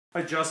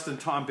Hi Justin,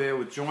 Tom Bay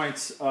with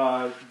Joints.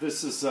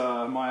 This is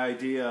my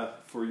idea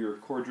for your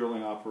core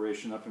drilling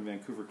operation up in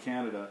Vancouver,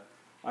 Canada.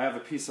 I have a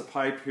piece of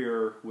pipe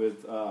here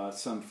with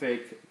some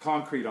fake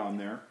concrete on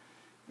there,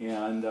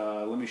 and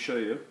let me show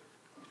you.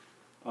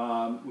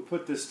 We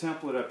put this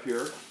template up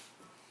here,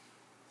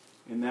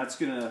 and that's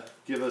going to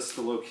give us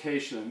the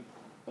location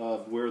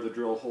of where the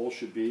drill hole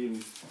should be,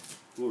 and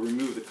we'll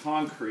remove the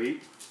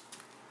concrete,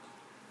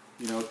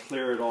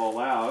 clear it all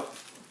out.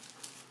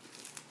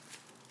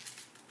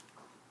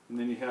 And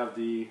then you have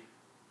the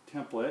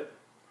template.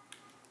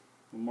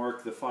 We'll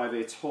mark the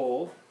 5/8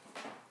 hole.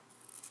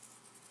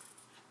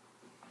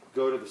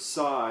 Go to the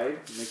side,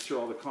 make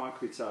sure all the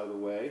concrete's out of the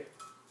way.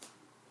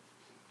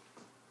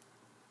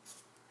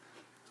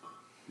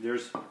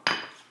 There's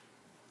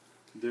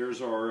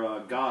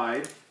our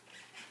guide.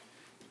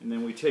 And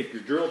then we take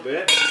your drill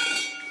bit,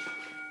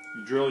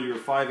 you drill your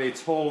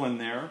 5/8 hole in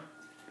there,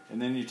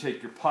 and then you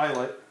take your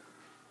pilot,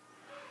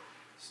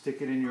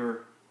 stick it in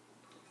your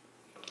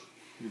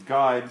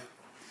guide,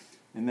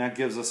 and that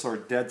gives us our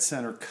dead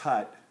center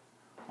cut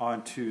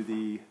onto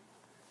the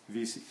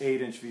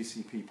 8-inch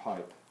VCP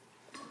pipe.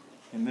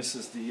 And this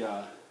is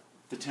the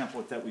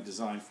template that we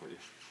designed for you.